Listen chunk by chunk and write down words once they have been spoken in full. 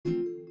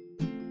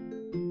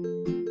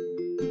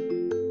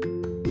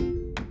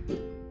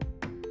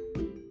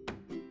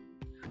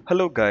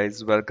Hello,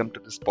 guys, welcome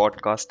to this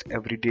podcast,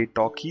 Everyday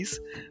Talkies,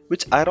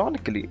 which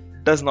ironically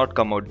does not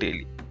come out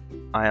daily.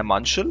 I am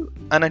Anshul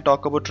and I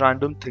talk about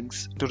random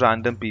things to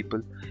random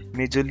people,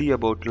 majorly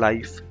about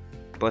life,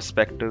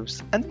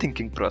 perspectives, and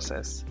thinking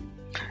process.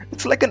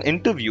 It's like an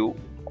interview,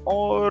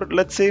 or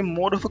let's say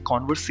more of a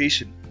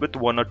conversation with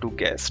one or two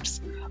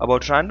guests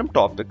about random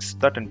topics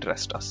that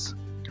interest us.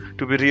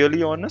 To be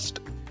really honest,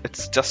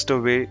 it's just a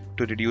way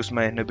to reduce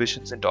my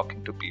inhibitions in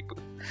talking to people.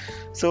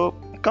 So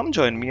come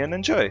join me and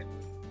enjoy.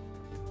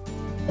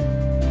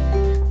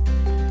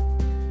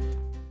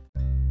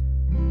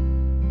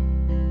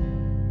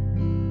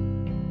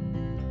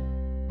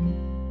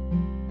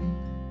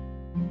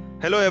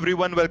 Hello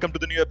everyone, welcome to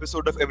the new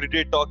episode of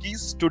Everyday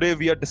Talkies. Today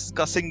we are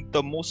discussing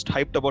the most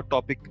hyped about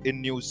topic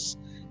in news,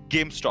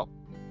 GameStop.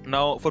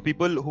 Now, for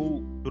people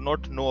who do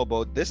not know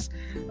about this,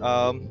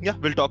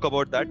 we'll talk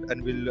about that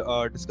and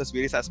we'll discuss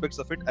various aspects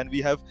of it. And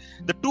we have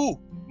the two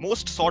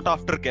most sought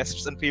after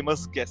guests and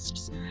famous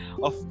guests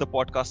of the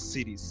podcast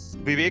series.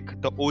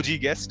 Vivek, the OG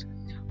guest,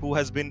 who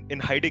has been in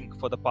hiding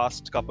for the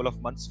past couple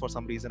of months for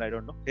some reason, I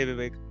don't know. Hey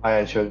Vivek.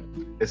 Hi Anshul,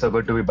 it's so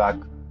good to be back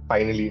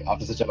finally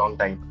after such a long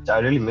time. I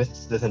really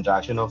missed this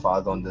interaction of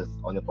ours on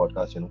your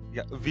podcast.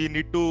 Yeah, we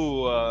need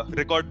to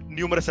record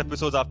numerous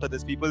episodes after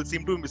this. People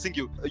seem to be missing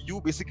you.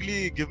 You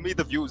basically give me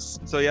the views.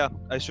 So yeah,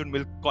 I should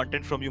milk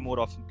content from you more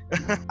often.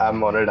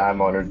 I'm honored.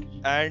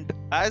 And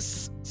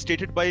as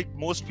stated by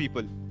most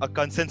people, a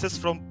consensus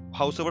from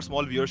howsoever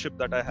small viewership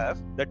that I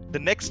have, that the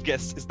next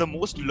guest is the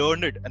most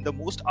learned and the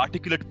most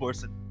articulate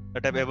person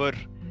that I've ever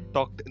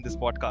talked in this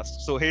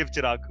podcast. So hey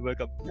Chirag,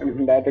 welcome.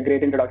 That's a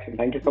great introduction.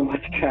 Thank you so much.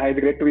 It's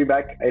great to be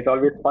back. It's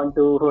always fun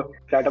to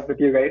chat up with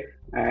you guys.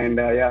 And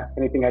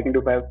anything I can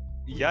do for help.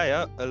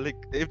 Like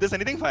if there's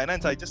anything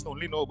finance, I just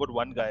only know about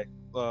one guy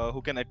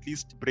who can at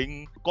least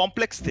bring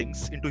complex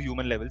things into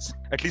human levels,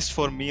 at least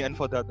for me and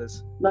for the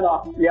others.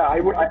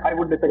 I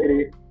would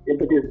disagree.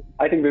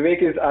 I think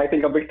Vivek is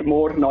a bit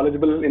more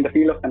knowledgeable in the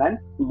field of finance,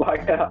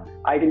 but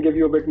I can give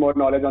you a bit more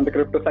knowledge on the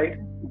crypto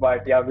side.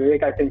 But yeah,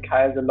 Vivek I think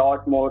has a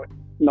lot more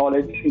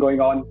knowledge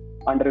going on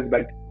under his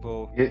belt.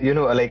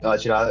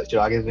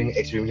 Chirag is being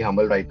extremely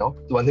humble right now.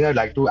 So one thing I'd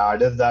like to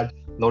add is that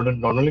not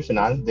only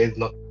finance, there's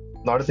not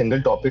a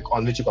single topic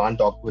on which you can't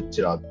talk with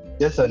Chirag.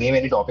 Just name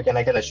any topic and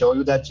I can assure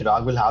you that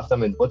Chirag will have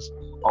some inputs,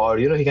 or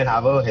he can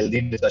have a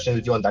healthy discussion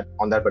with you on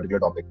that particular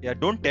topic. Yeah,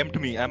 don't tempt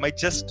me. I might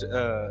just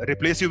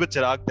replace you with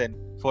Chirag then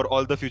for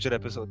all the future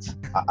episodes.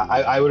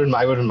 I wouldn't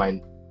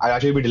mind. I'd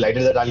actually be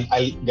delighted that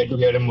I'll get to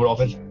hear him more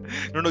often.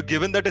 No,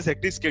 given that his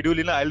hectic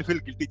schedule, I'll feel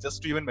guilty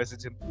just to even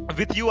message him.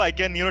 With you, I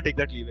can, take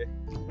that leeway.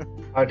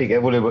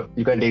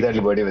 You can take that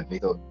liberty with me.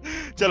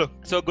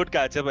 So good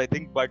catch up, I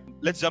think. But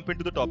let's jump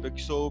into the topic.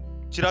 So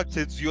Chirag,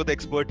 since you're the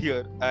expert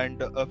here, and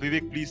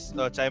Vivek, please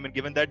chime in.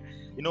 Given that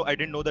I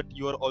didn't know that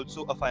you are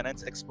also a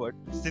finance expert.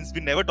 Since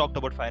we never talked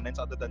about finance,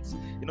 other than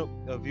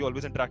we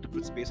always interacted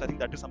with space. I think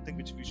that is something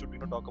which we should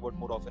talk about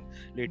more often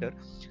later.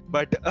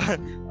 But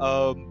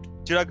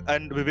Chirag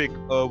and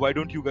Vivek, why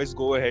don't you guys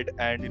go ahead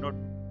and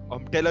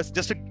tell us,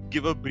 just to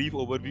give a brief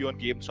overview on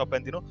GameStop,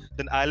 and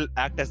then I'll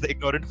act as the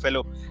ignorant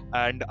fellow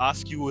and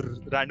ask you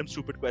random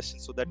stupid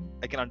questions so that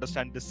I can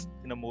understand this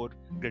in a more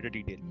greater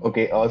detail.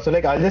 Okay, so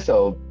I'll just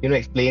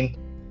explain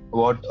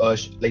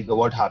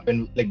what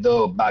happened, like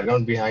the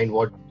background behind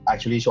what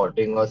actually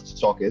shorting a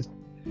stock is.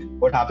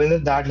 What happens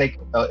is that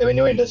when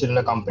you're interested in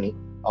a company,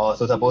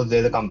 so suppose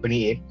there's a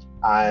company A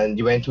and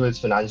you went through its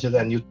financials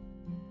and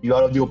you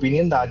are of the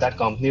opinion that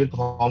company will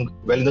perform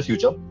well in the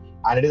future,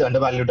 and it is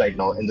undervalued right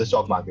now in the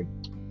stock market.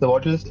 So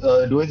what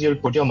you'll do is you'll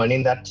put your money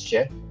in that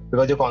share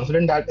because you're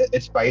confident that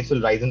its price will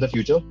rise in the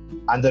future,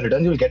 and the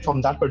return you'll get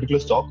from that particular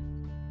stock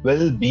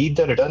will beat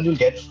the return you'll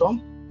get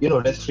from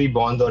risk-free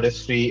bonds or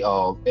risk-free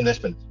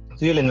investments.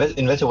 So you'll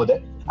invest over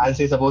there, and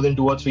say suppose in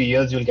 2 or 3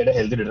 years you'll get a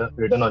healthy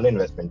return on the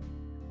investment.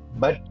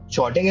 But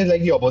shorting is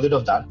like the opposite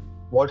of that.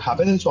 What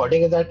happens in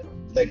shorting is that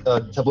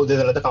suppose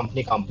there's another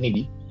company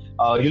B,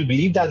 you'll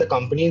believe that the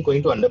company is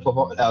going to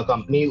underperform,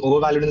 company is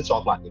overvalued in the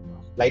stock market.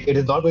 Like it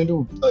is not going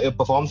to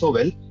perform so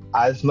well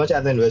as much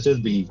as the investors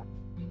believe.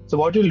 So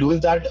what you'll do is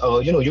that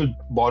you'll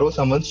borrow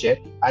someone's share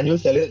and you'll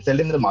sell it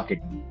in the market.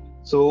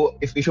 So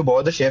if you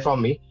borrow the share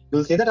from me,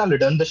 you'll say that I'll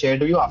return the share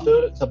to you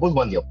after suppose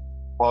 1 year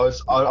or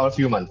a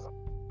few months.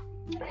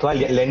 So I'll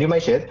lend you my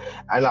share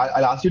and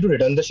I'll ask you to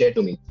return the share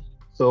to me.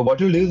 So what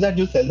you'll do is that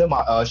you'll sell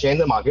the share in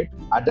the market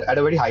at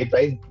a very high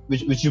price,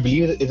 which you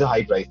believe is a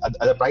high price,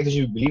 at a price which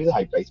you believe is a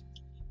high price.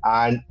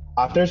 And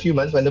after a few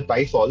months, when the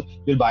price falls,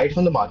 you'll buy it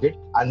from the market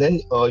and then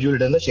you'll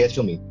return the shares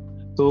to me.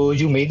 So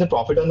you make the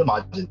profit on the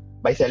margin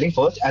by selling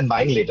first and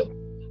buying later.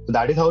 So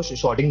that is how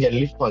shorting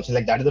generally functions.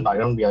 Like that is the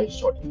background behind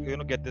shorting.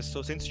 Get this.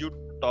 So since you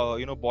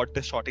bought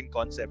this shorting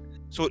concept,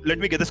 so let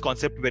me get this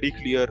concept very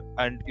clear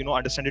and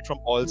understand it from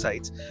all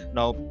sides.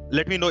 Now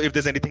let me know if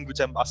there's anything which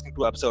I'm asking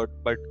too absurd,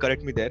 but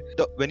correct me there.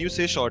 When you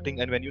say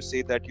shorting and when you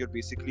say that you're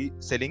basically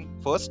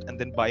selling first and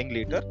then buying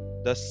later,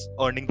 thus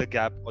earning the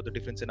gap or the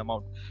difference in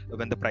amount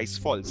when the price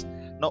falls.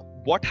 Now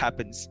what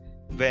happens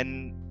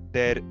when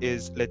there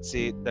is, let's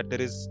say that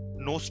there is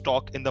no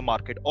stock in the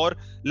market, or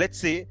let's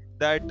say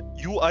that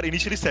you are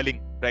initially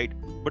selling, right?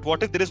 But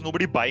what if there is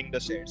nobody buying the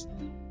shares?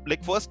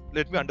 Like, first,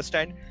 let me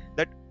understand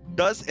that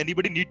does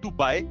anybody need to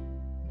buy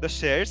the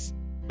shares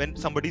when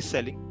somebody is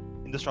selling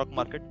in the stock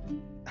market?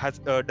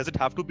 Does it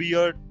have to be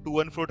a to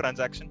and fro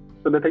transaction?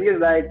 So the thing is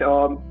that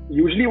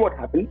usually what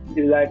happens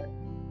is that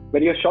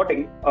when you're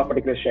shorting a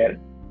particular share,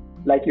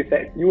 like you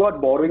said, you are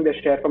borrowing the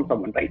share from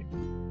someone, right?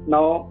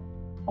 Now,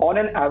 on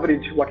an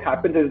average, what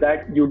happens is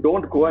that you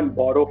don't go and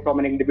borrow from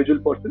an individual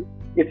person.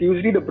 It's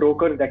usually the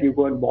brokers that you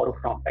go and borrow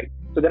from, right?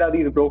 So there are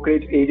these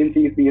brokerage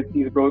agencies,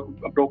 these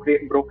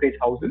brokerage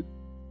houses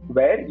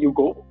where you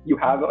go, you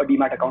have a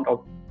demat account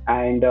of,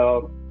 and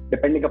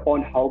depending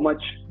upon how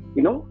much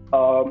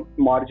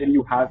margin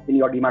you have in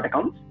your demat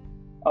accounts,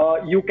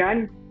 you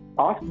can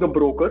ask the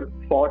broker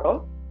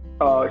for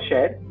a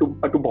share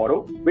to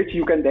borrow, which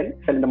you can then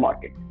sell in the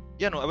market.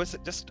 Yeah, no, I was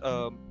just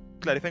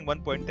clarifying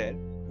one point there.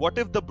 What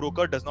if the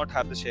broker does not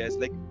have the shares?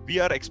 Like, we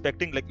are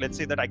expecting, like, let's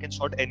say that I can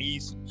short any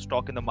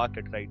stock in the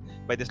market, right?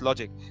 By this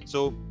logic.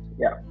 So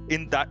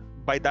yeah,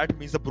 by that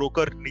means the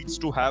broker needs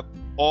to have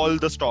all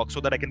the stocks so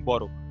that I can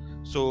borrow.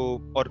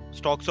 So, or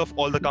stocks of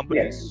all the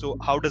companies. Yes. So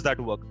how does that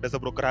work? Does the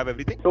broker have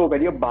everything? So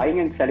when you're buying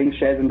and selling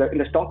shares in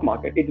the stock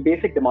market, it's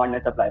basic demand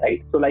and supply,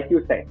 right? So like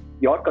you said,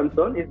 your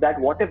concern is that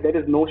what if there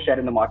is no share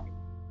in the market?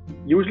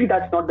 Usually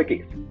that's not the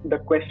case. The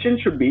question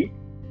should be,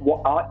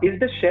 is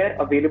the share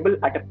available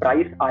at a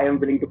price I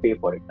am willing to pay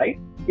for it, right?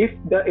 If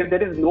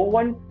there is no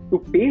one to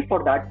pay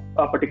for that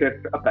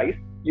particular price,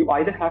 you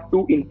either have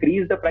to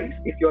increase the price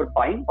if you're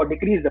buying or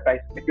decrease the price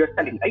if you're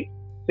selling, right?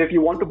 So if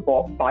you want to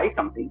buy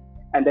something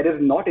and there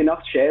is not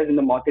enough shares in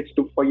the markets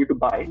for you to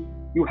buy,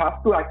 you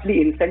have to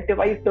actually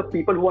incentivize the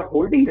people who are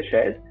holding the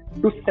shares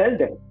to sell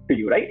them to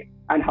you, right?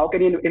 And how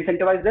can you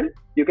incentivize them?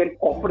 You can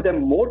offer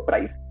them more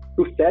price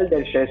to sell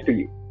their shares to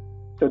you.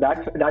 So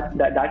that's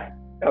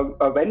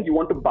when you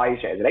want to buy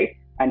shares, right?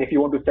 And if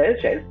you want to sell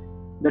shares,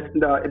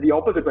 the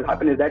opposite will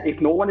happen, is that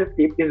if no one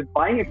is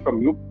buying it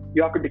from you,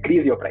 you have to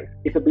decrease your price.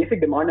 It's a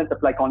basic demand and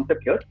supply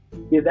concept here,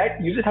 is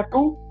that you just have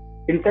to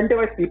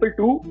incentivize people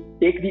to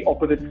take the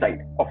opposite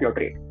side of your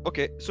trade.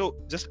 Okay, so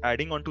just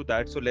adding on to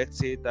that, so let's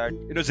say that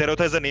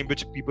Zerodha is a name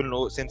which people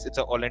know since it's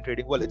an online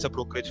trading world, it's a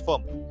brokerage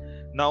firm.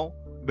 Now,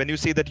 when you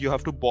say that you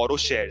have to borrow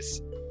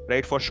shares,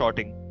 right, for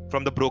shorting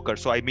from the broker,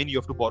 so I mean you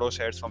have to borrow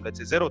shares from, let's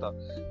say, Zerodha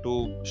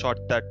to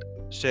short that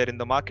share in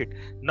the market.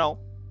 Now,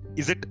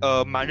 is it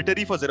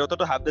mandatory for Zerodha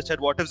to have the share?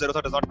 What if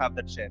Zerodha does not have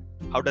that share?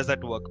 How does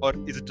that work? Or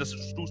is it just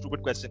a too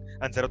stupid question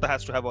and Zerodha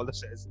has to have all the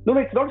shares? No,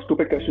 it's not a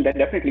stupid question.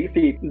 Definitely.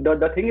 See,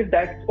 the thing is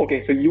that,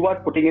 okay, so you are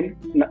putting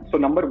in, so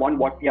number one,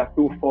 what we have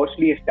to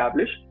firstly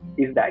establish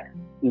is that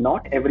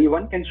not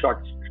everyone can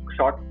short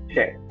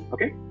shares.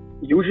 Okay.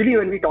 Usually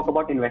when we talk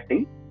about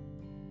investing,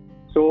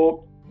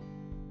 so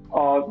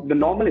the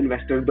normal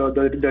investor,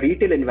 the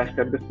retail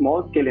investor, the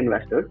small scale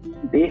investor,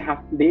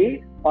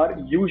 they are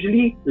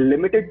usually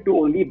limited to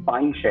only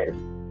buying shares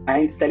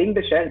and selling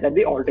the shares that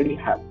they already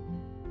have.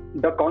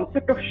 The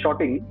concept of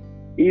shorting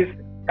is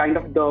kind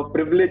of the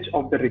privilege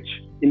of the rich,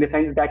 in the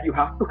sense that you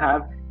have to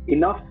have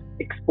enough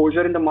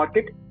exposure in the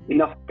market,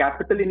 enough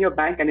capital in your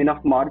bank, and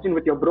enough margin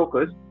with your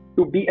brokers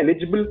to be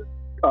eligible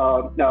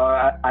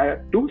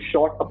to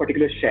short a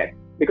particular share.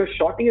 Because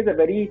shorting is a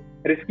very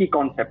risky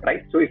concept,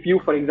 right? So if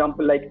you, for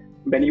example, like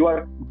when you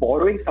are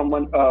borrowing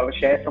someone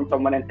shares from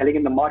someone and selling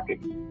in the market,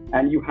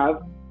 and you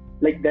have,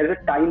 like, there's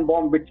a time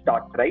bomb which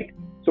starts, right?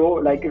 So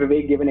like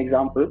Vivek gave an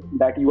example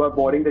that you are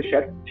borrowing the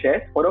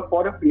shares for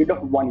a period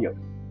of 1 year.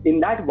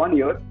 In that 1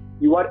 year,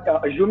 you are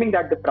assuming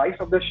that the price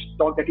of the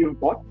stock that you've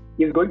bought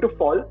is going to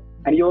fall,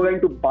 and you're going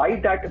to buy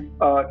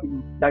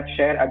that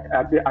share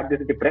at this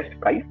depressed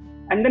price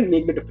and then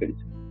make the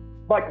difference.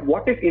 But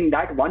what if in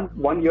that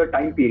one year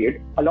time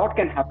period, a lot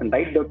can happen,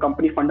 right? The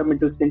company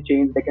fundamentals can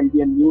change. There can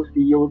be a new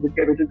CEO which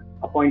is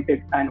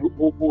appointed and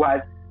who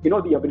has, the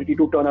ability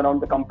to turn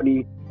around the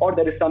company, or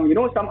there is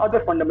some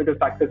other fundamental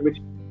factors which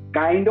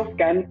kind of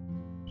can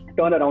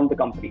turn around the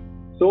company.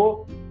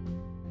 So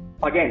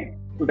again,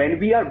 when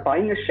we are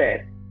buying a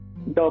share,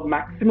 the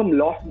maximum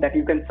loss that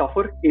you can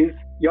suffer is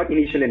your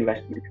initial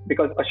investment,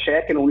 because a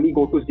share can only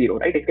go to zero,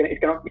 right?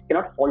 It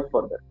cannot fall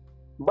further.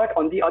 But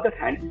on the other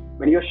hand,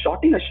 when you're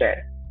shorting a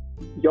share,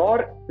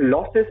 your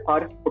losses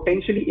are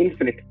potentially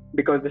infinite,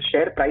 because the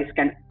share price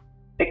can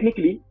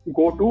technically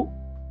go to,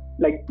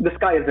 like, the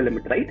sky is the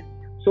limit, right?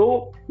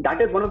 So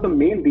that is one of the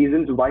main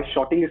reasons why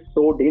shorting is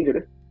so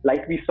dangerous.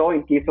 Like we saw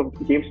in case of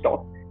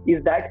GameStop,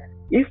 is that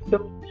if the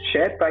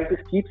share prices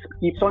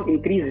keeps on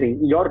increasing,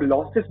 your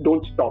losses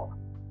don't stop.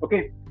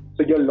 Okay,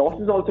 so your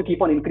losses also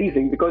keep on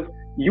increasing, because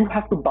you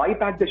have to buy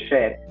back the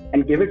share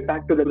and give it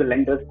back to the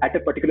lenders at a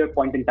particular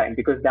point in time,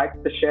 because that's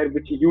the share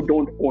which you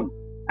don't own.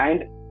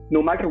 And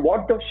no matter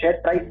what the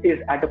share price is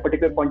at a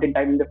particular point in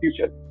time in the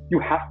future, you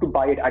have to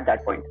buy it at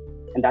that point.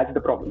 And that's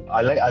the problem.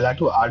 I like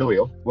to add over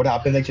here. What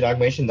happens, like Chirag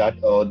mentioned, that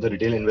the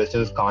retail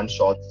investors can't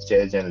short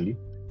shares generally.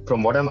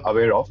 From what I'm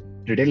aware of,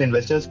 retail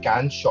investors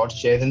can short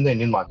shares in the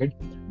Indian market,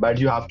 but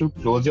you have to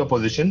close your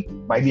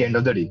position by the end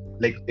of the day.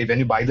 Like when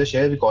you buy the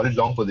share, we call it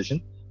long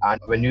position. And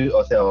when you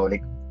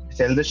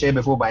sell the share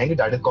before buying it,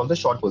 that is called the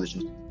short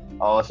position.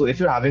 So if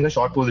you're having a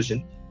short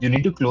position, you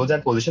need to close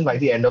that position by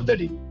the end of the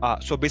day.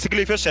 So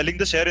basically, if you're selling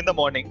the share in the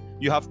morning,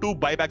 you have to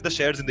buy back the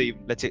shares in the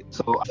evening, let's say.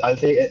 So I'll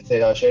say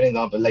share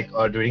example,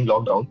 during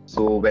lockdown.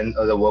 So when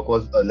the work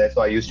was less,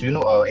 so I used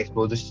to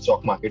explore the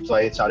stock market. So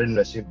I started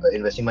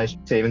investing my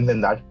savings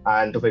in that,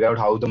 and to figure out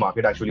how the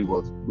market actually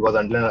works. Because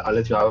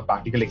unless you have a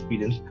practical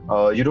experience,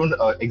 you don't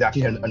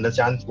exactly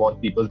understand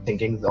what people's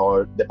thinkings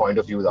or their point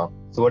of views are.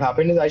 So what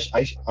happened is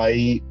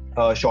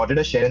I shorted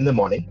a share in the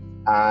morning.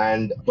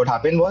 And what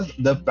happened was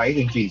the price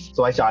increased.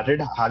 So I started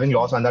having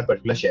loss on that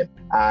particular share.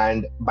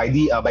 And by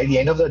the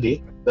end of the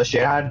day, the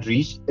share had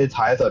reached its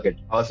higher circuit.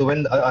 So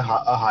when a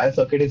higher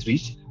circuit is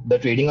reached, the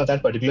trading of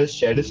that particular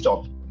share is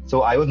stopped.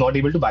 So I was not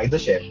able to buy the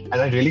share, and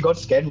I really got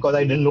scared because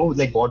I didn't know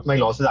what my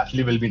losses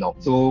actually will be now.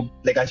 So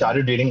I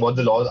started reading what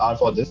the laws are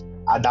for this.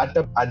 At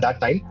that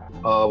time,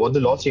 what the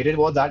law stated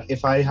was that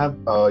if I have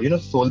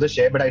sold the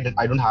share, but I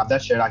don't have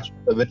that share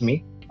with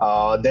me,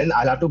 then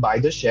I'll have to buy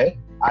the share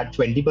at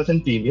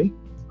 20% premium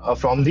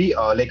from the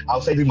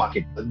outside the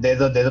market. There's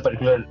a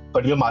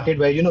particular market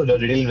where the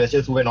retail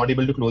investors who were not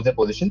able to close their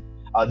position,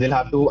 they'll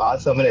have to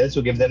ask someone else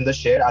to give them the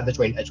share at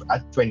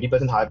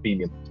 20% higher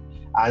premium.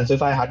 And so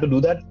if I had to do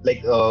that,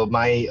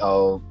 my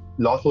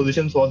loss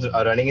positions was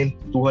running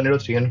in 200 or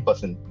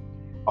 300%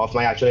 of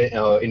my actual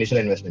initial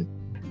investment.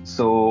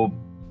 So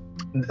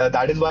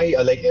that is why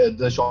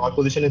the short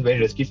position is very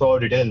risky for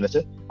retail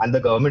investors, and the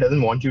government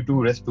doesn't want you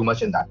to risk too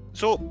much in that.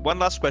 So one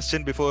last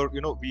question before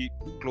we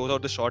close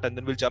out the short, and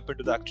then we'll jump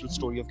into the actual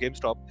story of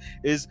GameStop,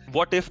 is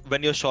what if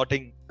when you're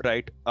shorting,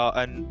 right,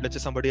 and let's say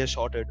somebody has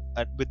shorted,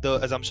 and with the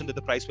assumption that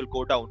the price will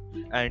go down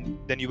and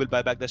then you will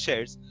buy back the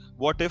shares,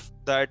 what if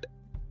that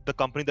the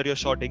company that you're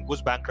shorting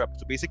goes bankrupt?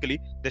 So basically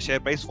the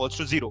share price falls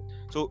to zero.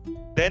 So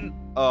then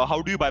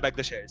how do you buy back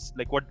the shares?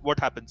 What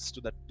happens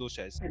to those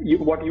shares?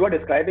 What you are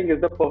describing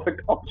is the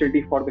perfect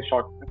opportunity for the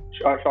short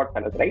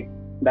sellers, right?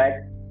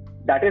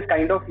 That is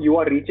kind of, you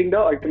are reaching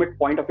the ultimate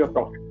point of your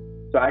profit.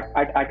 So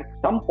at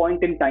some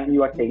point in time,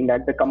 you are saying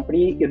that the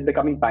company is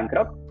becoming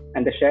bankrupt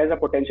and the shares are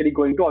potentially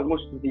going to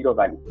almost zero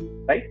value,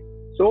 right?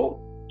 So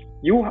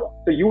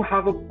you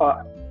have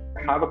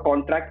a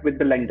contract with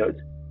the lenders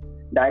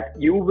that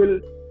you will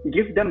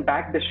give them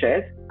back the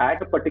shares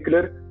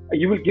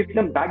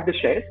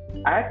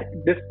at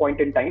this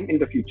point in time in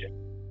the future.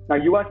 Now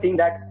you are seeing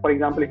that, for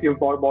example, if you've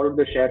borrowed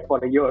the share for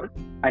a year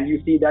and you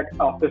see that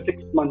after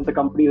 6 months the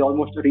company is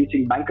almost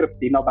reaching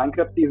bankruptcy. Now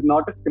bankruptcy is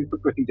not a simple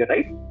procedure,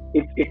 right?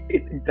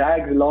 It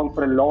drags along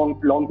for a long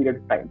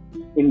period of time.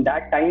 In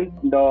that time,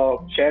 the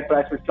share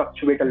price will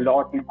fluctuate a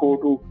lot. Will go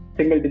to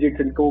single digits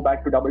and go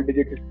back to double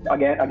digits.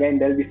 Again,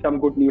 there will be some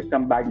good news,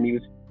 some bad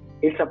news.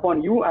 It's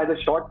upon you as a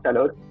short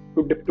seller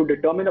to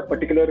determine a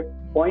particular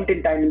point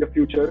in time in the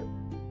future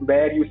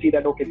where you see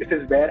that, okay, this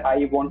is where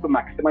I want to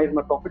maximize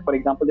my profit. For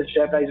example, the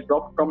share price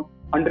dropped from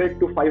 100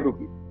 to 5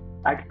 rupees.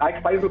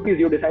 At 5 rupees,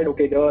 you decide,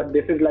 okay,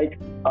 this is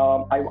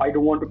I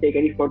don't want to take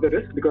any further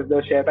risk because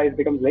the share price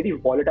becomes very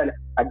volatile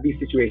at these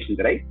situations,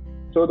 right?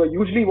 So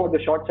usually what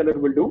the short seller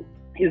will do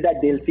is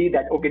that they'll see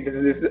that, okay, this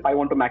is I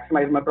want to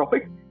maximize my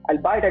profit. I'll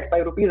buy it at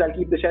 5 rupees. I'll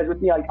keep the shares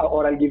with me,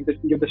 or I'll give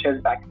the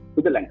shares back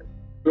to the lender.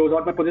 Close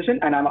out my position,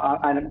 and I'm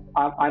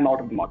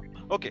out of the market.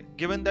 Okay,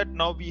 given that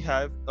now we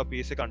have a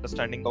basic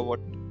understanding of what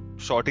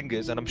shorting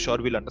is, and I'm sure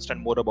we'll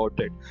understand more about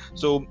it.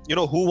 So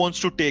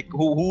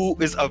who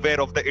is aware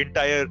of the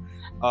entire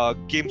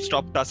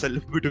GameStop tussle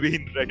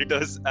between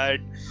Redditors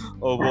and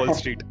Wall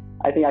Street?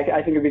 I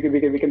think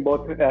we can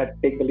both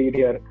take the lead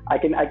here. I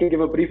can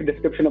give a brief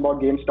description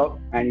about GameStop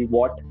and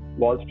what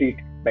Wall Street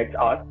bets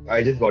are.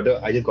 I just got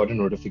a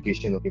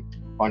notification,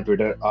 on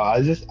Twitter.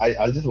 I'll just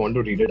want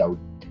to read it out.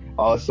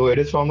 So it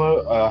is from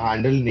a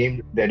handle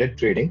named Reddit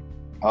Trading.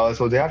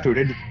 So they have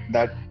tweeted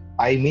that,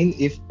 I mean,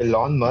 if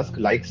Elon Musk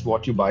likes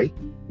what you buy,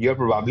 you're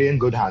probably in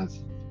good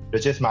hands.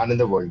 Richest man in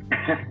the world.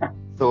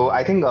 So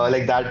I think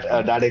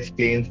that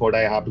explains what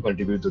I have to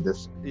contribute to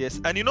this. Yes,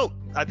 and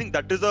I think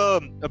that is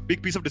a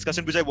big piece of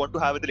discussion which I want to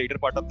have in the later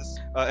part of this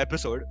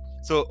episode.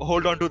 So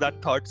hold on to that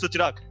thought. So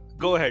Chirag,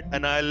 go ahead,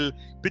 and I'll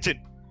pitch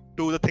in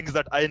to the things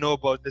that I know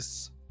about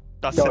this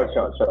tussle.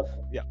 Sure.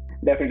 Yeah.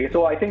 Definitely.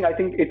 So I think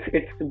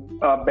it's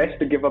best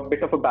to give a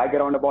bit of a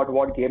background about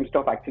what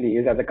GameStop actually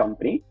is as a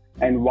company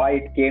and why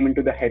it came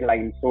into the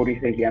headlines so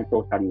recently and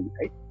so suddenly,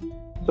 right?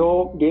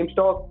 So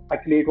GameStop,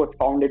 actually, it was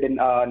founded in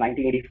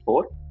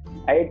 1984.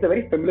 It's a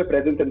very similar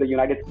presence in the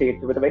United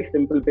States with a very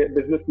simple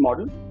business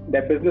model.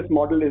 Their business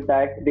model is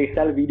that they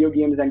sell video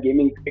games and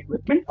gaming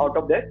equipment out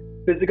of their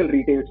physical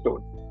retail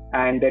stores.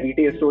 And their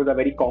retail stores are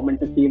very common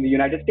to see in the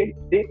United States,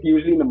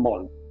 usually in the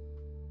malls.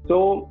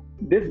 So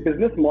this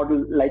business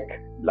model,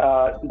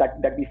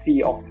 that we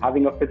see of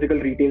having a physical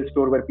retail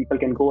store where people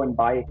can go and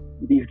buy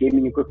these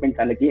gaming equipment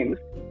and the games,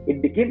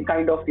 it became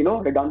kind of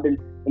redundant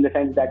in the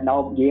sense that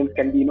now games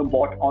can be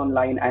bought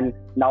online and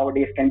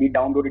nowadays can be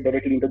downloaded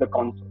directly into the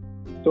console.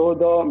 So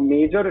the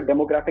major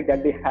demographic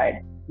that they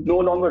had no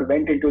longer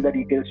went into the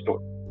retail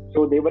store.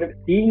 So they were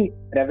seeing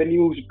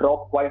revenues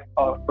drop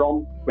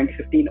from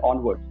 2015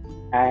 onwards.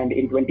 and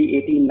in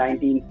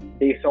 2018-19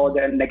 they saw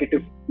their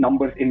negative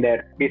numbers in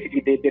there.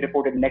 Basically, they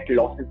reported net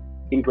losses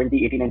in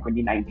 2018 and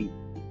 2019,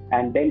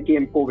 and then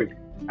came COVID,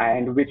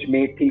 and which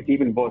made things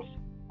even worse.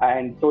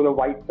 And so the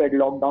widespread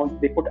lockdowns,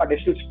 they put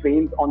additional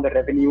strains on the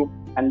revenue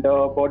and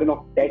the burden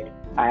of debt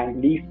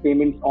and lease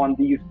payments on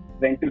these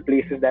rental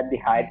places that they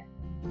had.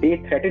 They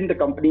threatened the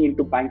company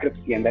into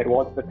bankruptcy, and there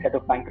was the threat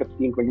of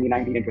bankruptcy in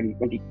 2019 and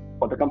 2020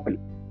 for the company.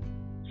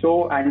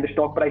 So, and the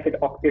stock price,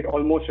 it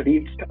almost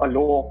reached a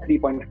low of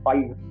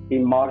 3.5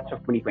 in March of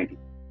 2020.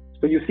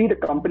 So you see the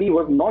company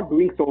was not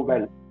doing so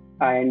well.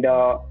 And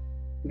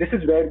this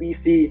is where we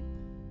see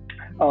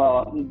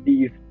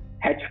these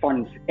hedge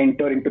funds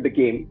enter into the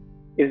game,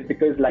 is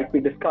because, like we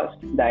discussed,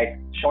 that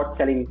short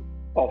selling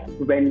of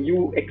when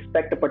you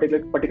expect a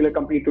particular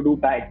company to do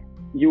bad,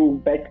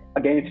 you bet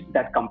against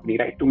that company,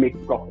 right, to make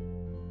profit.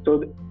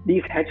 So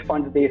these hedge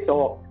funds, they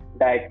saw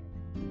that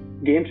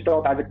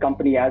GameStop as a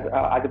company, as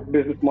a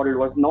business model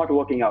was not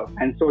working out,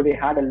 and so they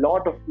had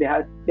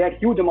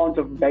huge amounts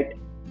of bet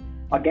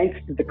against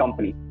the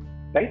company,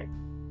 right?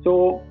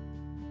 So,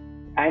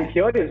 and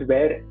here is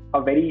where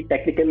a very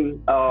technical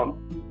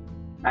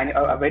and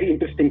a very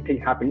interesting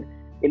thing happened,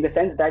 in the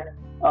sense that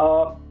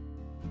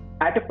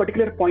at a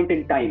particular point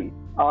in time,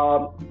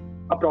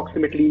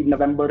 approximately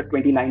November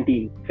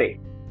 2019, say,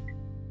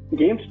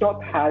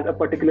 GameStop has a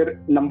particular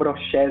number of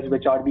shares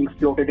which are being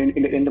floated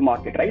in the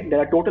market, right? There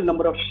are total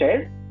number of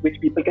shares which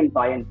people can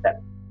buy and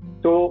sell.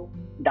 So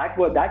that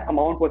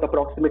amount was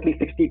approximately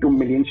 62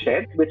 million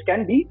shares, which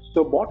can be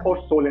bought or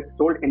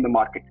sold in the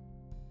market.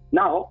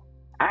 Now,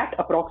 at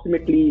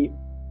approximately,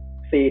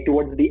 say,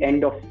 towards the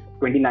end of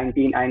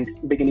 2019 and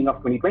beginning of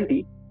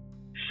 2020,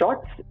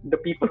 the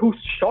people who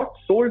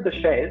sold the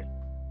shares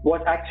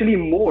was actually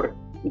more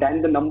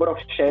than the number of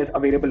shares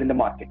available in the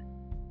market.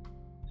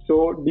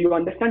 So do you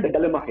understand the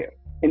dilemma here?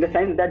 In the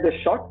sense that the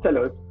short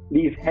sellers,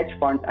 these hedge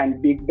funds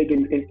and big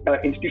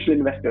institutional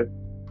investors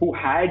who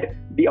had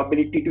the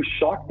ability to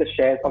short the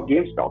shares of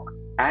GameStop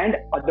and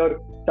other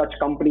such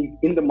companies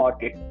in the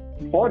market,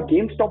 for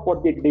GameStop,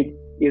 what they did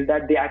is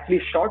that they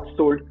actually short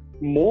sold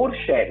more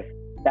shares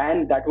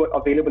than that were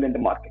available in the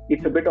market.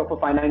 It's a bit of a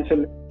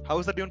financial... How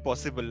is that even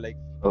possible?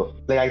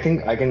 I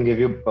think I can give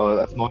you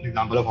a small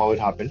example of how it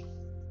happened.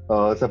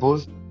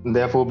 Suppose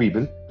there are 4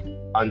 people,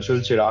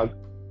 Anshul, Chirag,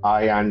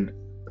 I, and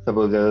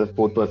suppose there's a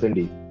 4th person,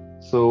 D.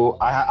 So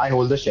I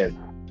hold the shares.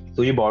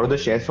 So you borrow the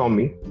shares from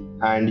me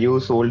and you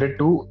sold it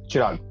to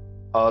Chirag.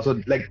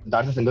 So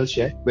that's a single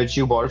share which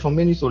you borrowed from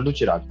me and you sold to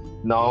Chirag.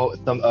 Now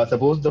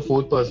suppose the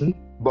 4th person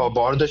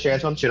borrowed the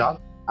shares from Chirag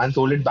and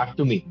sold it back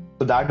to me.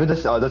 So that way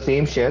the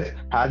same shares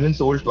has been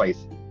sold twice.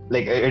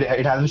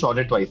 It has been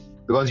shorted twice,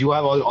 because you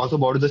have also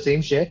borrowed the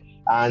same share,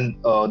 and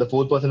the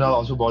 4th person has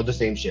also borrowed the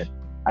same share,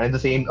 and in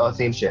the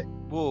same share.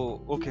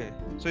 Whoa, okay.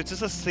 So it's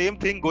just the same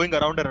thing going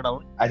around and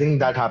around. I think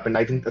that happened.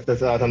 I think something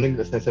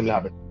similar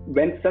happened.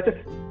 When such a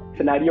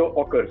scenario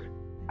occurs,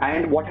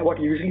 and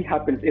what usually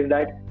happens is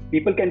that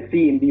people can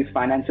see in these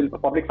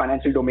public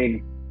financial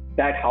domain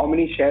that how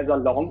many shares are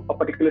long a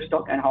particular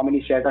stock and how many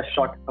shares are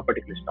short a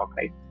particular stock,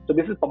 right? So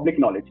this is public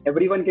knowledge.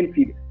 Everyone can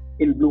see this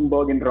in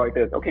Bloomberg and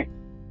Reuters, okay?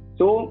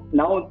 So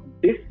now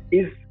this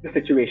is the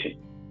situation,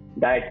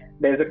 that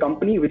there's a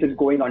company which is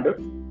going under,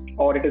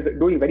 or it is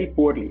doing very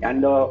poorly,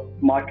 and the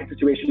market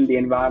situation, the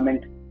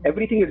environment,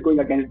 everything is going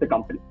against the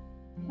company.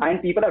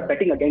 And people are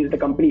betting against the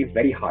company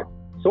very hard.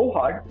 So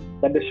hard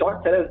that the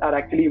short sellers are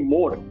actually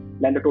more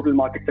than the total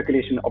market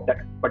circulation of that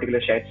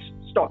particular share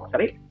stock,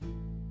 right?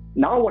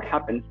 Now what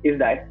happens is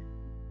that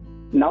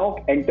now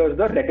enters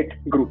the Reddit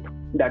group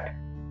that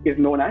is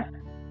known as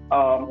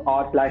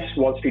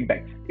r/Wall Street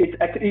Bets.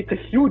 It's a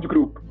huge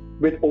group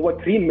with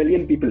over 3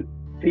 million people,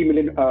 3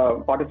 million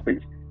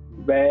participants,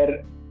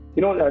 where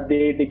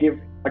they give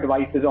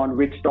advices on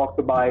which stock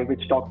to buy,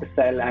 which stock to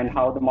sell, and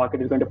how the market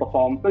is going to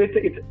perform. So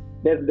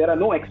there are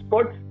no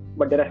experts,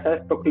 but there are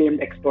self-proclaimed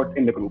experts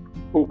in the group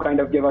who kind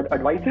of give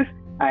advices,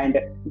 and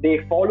they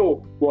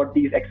follow what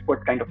these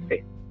experts kind of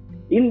say.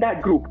 In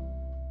that group,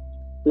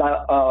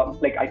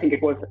 I think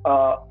it was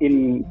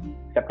in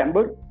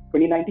September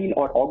 2019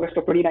 or August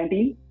of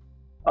 2019,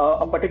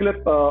 a particular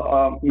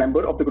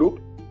member of the group,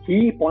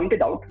 he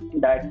pointed out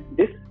that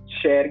this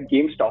share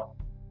GameStop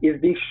is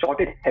being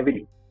shorted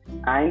heavily,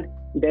 and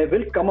there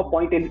will come a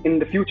point in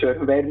the future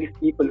where these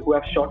people who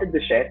have shorted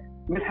the share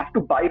will have to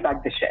buy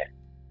back the share.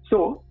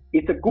 So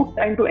it's a good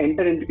time to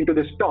enter into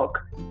the stock,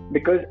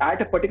 because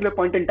at a particular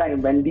point in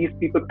time when these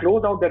people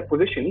close out their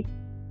positions,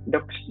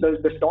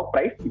 the stock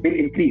price will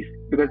increase,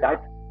 because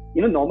that's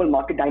normal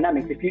market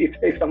dynamics.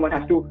 If someone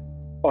has to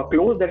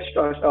close their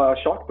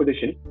short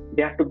position,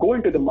 they have to go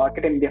into the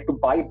market and they have to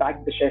buy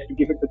back the shares to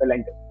give it to the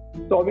lender.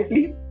 So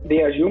obviously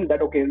they assume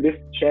that, okay, this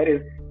share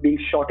is being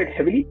shorted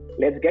heavily,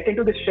 let's get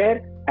into the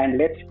share and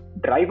let's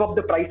drive up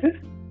the prices.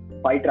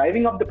 By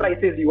driving up the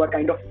prices, you are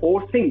kind of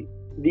forcing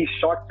these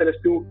short sellers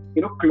to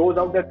close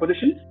out their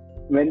positions.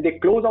 When they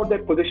close out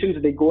their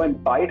positions, they go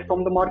and buy it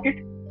from the market.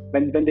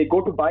 When they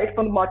go to buy it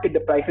from the market,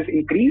 the prices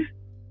increase.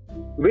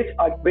 which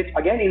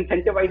again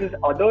incentivizes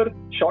other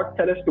short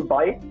sellers to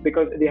buy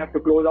because they have to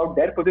close out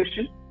their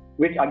position,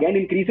 which again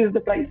increases the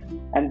price.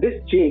 And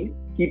this chain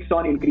keeps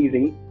on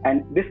increasing,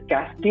 and this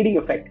cascading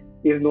effect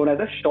is known as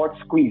a short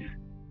squeeze.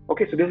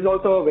 Okay, so this is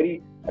also a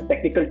very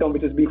technical term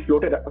which is being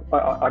floated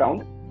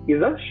around,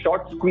 is a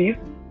short squeeze.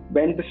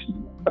 When the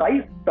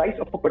price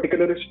of a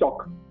particular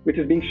stock which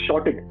is being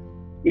shorted,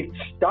 it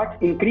starts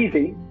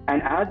increasing,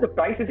 and as the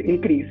prices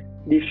increase,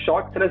 the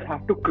short sellers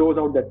have to close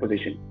out their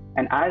position.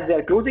 And as they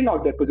are closing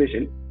out their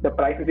position, the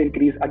prices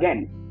increase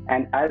again.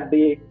 And as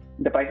the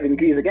prices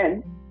increase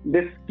again,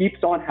 this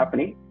keeps on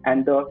happening,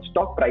 and the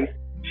stock price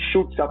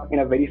shoots up in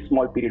a very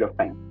small period of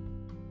time.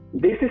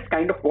 This is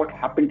kind of what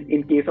happened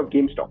in case of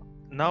GameStop.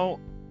 Now,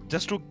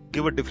 just to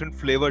give a different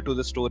flavor to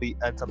the story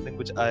and something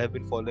which I have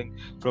been following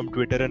from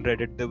Twitter and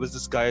Reddit, there was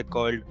this guy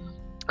called,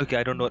 okay,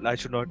 I don't know, I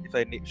should not,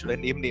 should I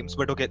name names,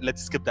 but okay,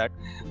 let's skip that.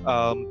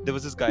 There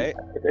was this guy.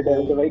 It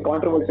is a very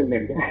controversial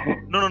name.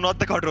 No, not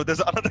the controversial. There's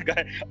another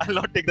guy. I'll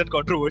not take that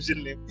controversial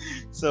name.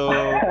 So.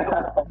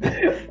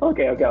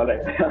 okay, all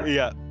right.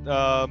 Yeah.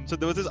 So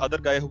there was this other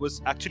guy who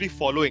was actually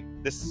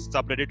following this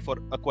subreddit for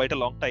quite a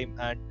long time,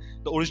 and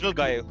the original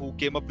guy who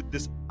came up with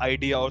this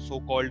idea, or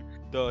so-called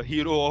the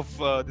hero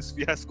of this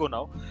fiasco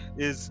now,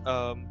 is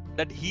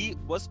that he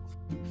was,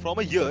 from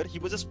a year, he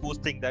was just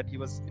posting that he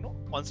was,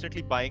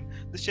 constantly buying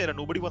this share, and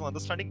nobody was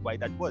understanding why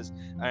that was.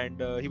 And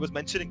he was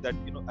mentioning that,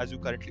 as you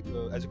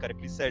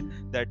correctly said,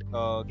 that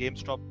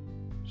GameStop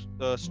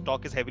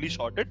stock is heavily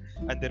shorted,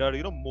 and there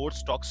are, more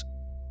stocks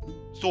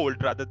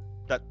sold rather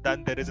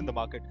than there is in the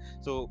market,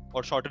 so,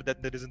 or shorter than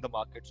there is in the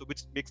market, so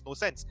which makes no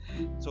sense.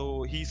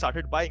 So he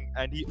started buying,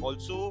 and he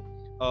also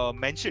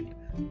mentioned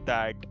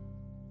that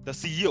the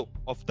CEO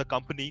of the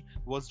company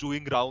was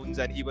doing rounds,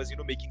 and he was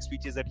making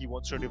speeches that he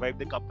wants to revive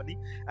the company.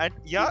 And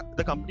yeah,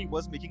 the company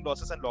was making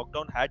losses, and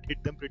lockdown had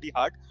hit them pretty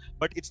hard,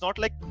 but it's not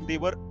like they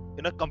were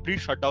in a complete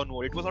shutdown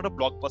mode. It was not a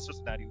blockbuster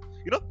scenario,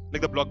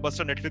 like the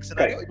blockbuster Netflix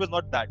scenario. It was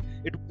not that.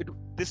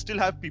 They still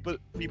have people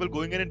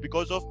going in, and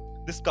because of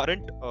this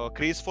current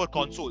craze for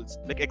consoles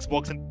like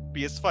Xbox and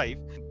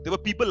PS5, there were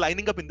people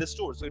lining up in the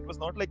stores. So it was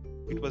not like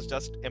it was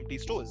just empty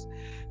stores.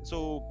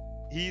 So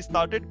he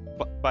started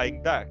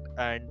buying that,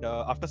 and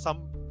after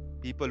some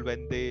people,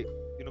 when they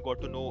got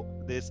to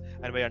know this,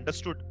 and when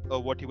understood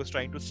what he was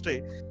trying to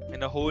say,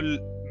 in a whole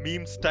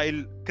meme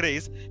style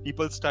craze,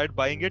 people started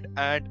buying it.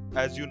 And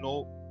as you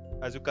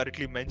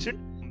correctly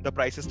mentioned, the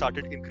prices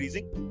started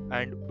increasing,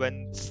 and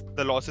when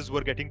the losses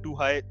were getting too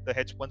high, the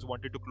hedge funds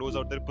wanted to close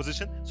out their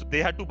position, so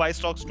they had to buy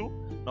stocks too.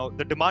 Now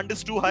the demand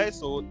is too high,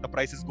 so the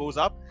prices goes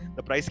up,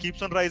 the price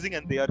keeps on rising,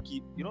 and they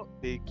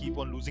keep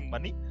on losing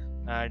money.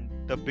 And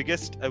the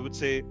biggest, I would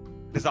say,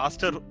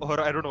 disaster, or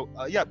I don't know,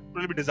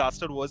 probably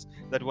disaster, was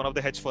that one of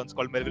the hedge funds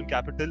called Melvin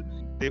Capital,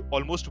 they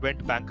almost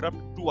went bankrupt.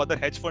 Two other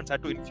hedge funds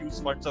had to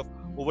infuse funds of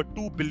over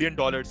 $2 billion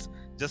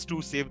just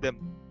to save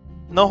them.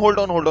 Now hold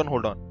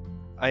on.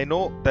 I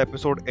know the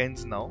episode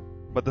ends now,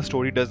 but the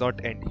story does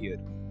not end here.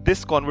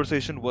 This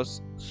conversation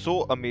was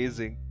so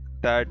amazing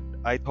that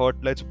I thought,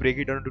 let's break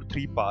it down into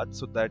 3 parts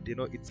so that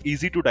it's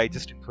easy to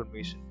digest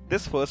information.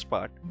 This first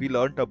part, we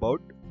learned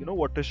about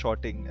what is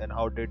shorting and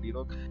how did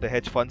the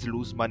hedge funds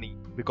lose money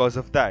because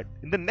of that.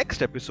 In the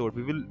next episode,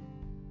 we will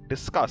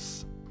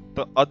discuss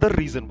the other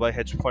reason why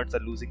hedge funds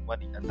are losing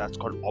money, and that's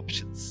called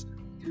options.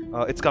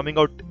 It's coming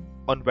out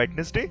on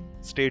Wednesday.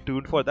 Stay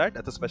tuned for that.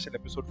 That's a special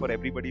episode for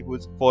everybody who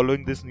is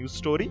following this news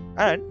story.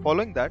 And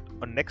following that,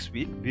 on next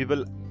week, we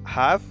will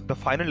have the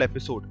final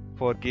episode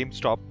for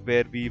GameStop,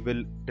 where we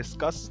will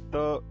discuss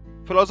the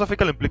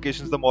philosophical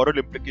implications, the moral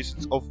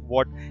implications of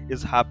what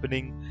is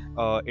happening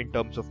in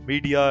terms of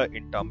media,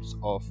 in terms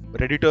of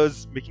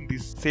Redditors making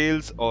these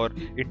sales, or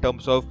in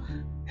terms of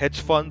hedge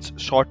funds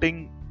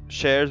shorting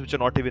shares which are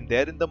not even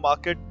there in the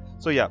market.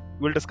 So yeah,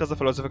 we'll discuss the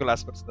philosophical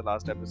aspects in the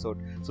last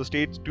episode. So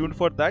stay tuned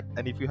for that.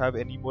 And if you have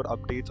any more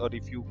updates, or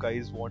if you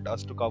guys want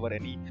us to cover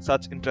any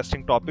such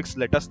interesting topics,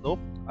 let us know.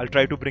 I'll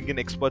try to bring in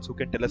experts who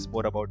can tell us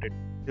more about it.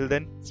 Till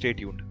then, stay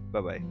tuned.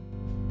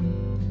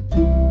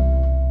 Bye-bye.